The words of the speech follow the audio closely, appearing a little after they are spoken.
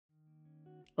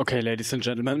Okay, ladies and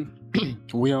gentlemen,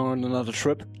 we are on another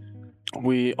trip.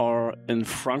 We are in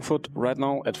Frankfurt right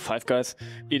now at Five Guys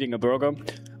eating a burger.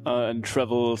 In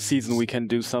travel season, we can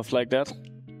do stuff like that.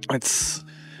 It's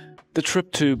the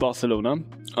trip to Barcelona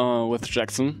with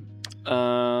Jackson,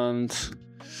 and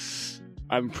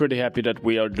I'm pretty happy that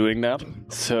we are doing that.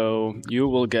 So you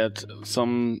will get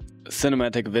some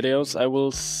cinematic videos, I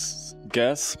will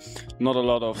guess. Not a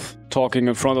lot of talking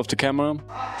in front of the camera.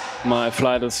 My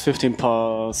flight is 5:15.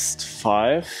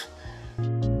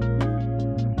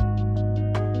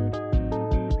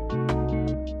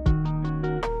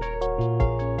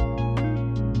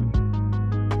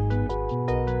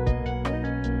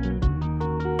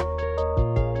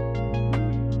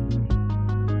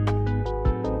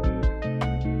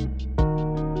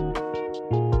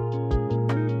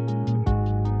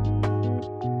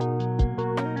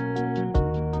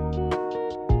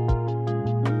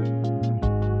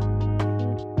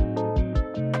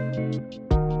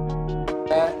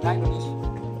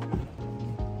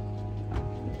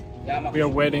 We are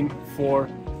waiting for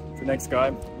the next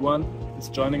guy. Luan is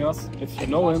joining us. If you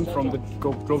know him from the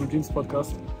Global Dreams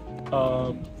podcast,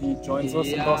 he joins us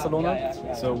in Barcelona.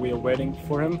 So we are waiting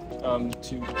for him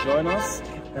to join us,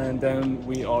 and then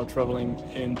we are traveling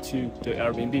into the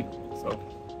Airbnb. So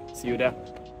see you there.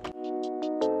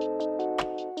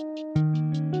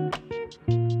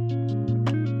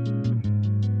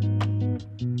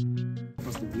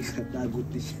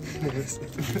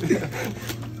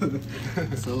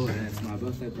 So, it's my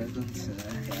birthday present.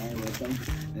 Ja, welcome.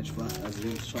 Nicht Spaß, also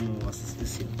wir schauen mal, was das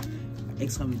ist hier.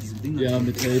 Extra mit diesem Ding. Ja,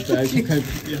 mit Tape, also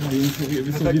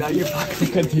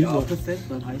kein Thema.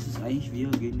 Dann heißt es eigentlich, wir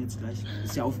gehen jetzt gleich.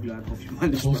 Ist ja aufgeladen, hoffe ich mal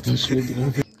nicht. Auf das schön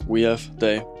drauf. We have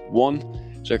day 1,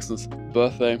 Jackson's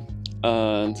birthday,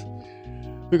 and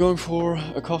we're going for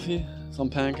a coffee, some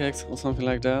pancakes or something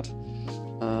like that.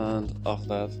 And after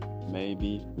that,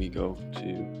 maybe we go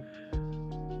to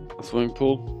a swimming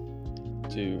pool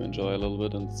to enjoy a little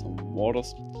bit in some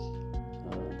waters.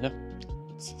 Yeah,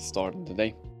 let's start the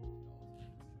day.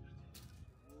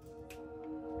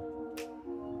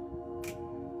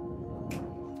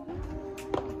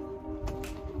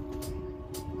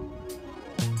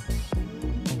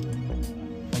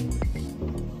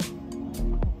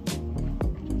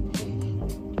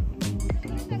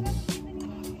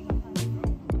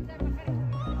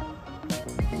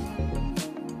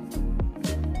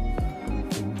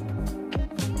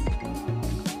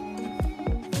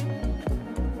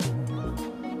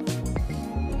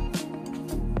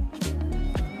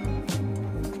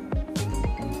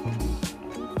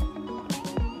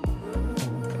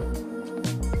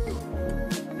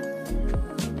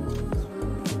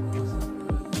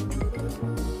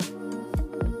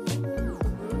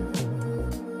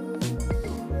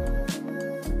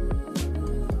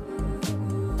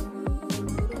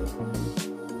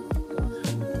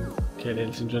 Okay,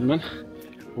 ladies and gentlemen,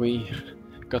 we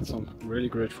got some really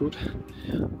great food.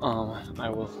 I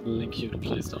will link you the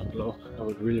place down below. I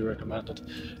would really recommend it.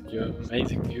 You have an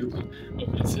amazing view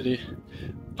of the city.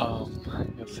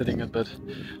 You're sitting a bit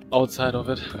outside of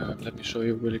it. Let me show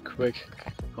you really quick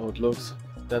how it looks.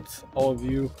 That's our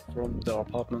view from the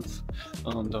apartments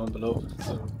down below.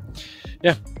 So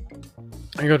yeah,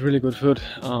 I got really good food.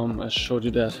 I showed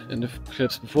you that in the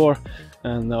clips before,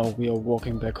 and now we are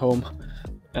walking back home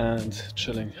and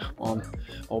chilling on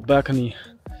our balcony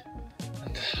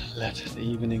and let the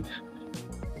evening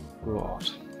go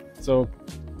out. So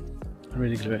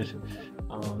really great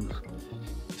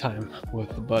time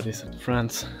with the buddies and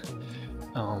friends.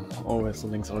 Always the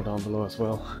links are down below as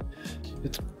well.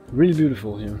 It's really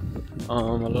beautiful here. A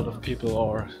lot of people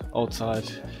are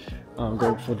outside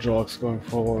going for jogs, going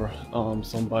for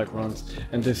some bike runs,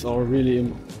 and these are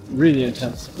really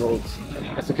intense roads.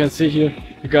 As you can see here,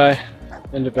 the guy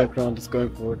in the background is going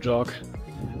for a jog,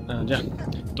 and yeah,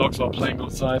 dogs are playing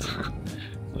outside. So,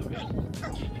 yeah.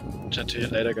 Chat to you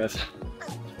later, guys.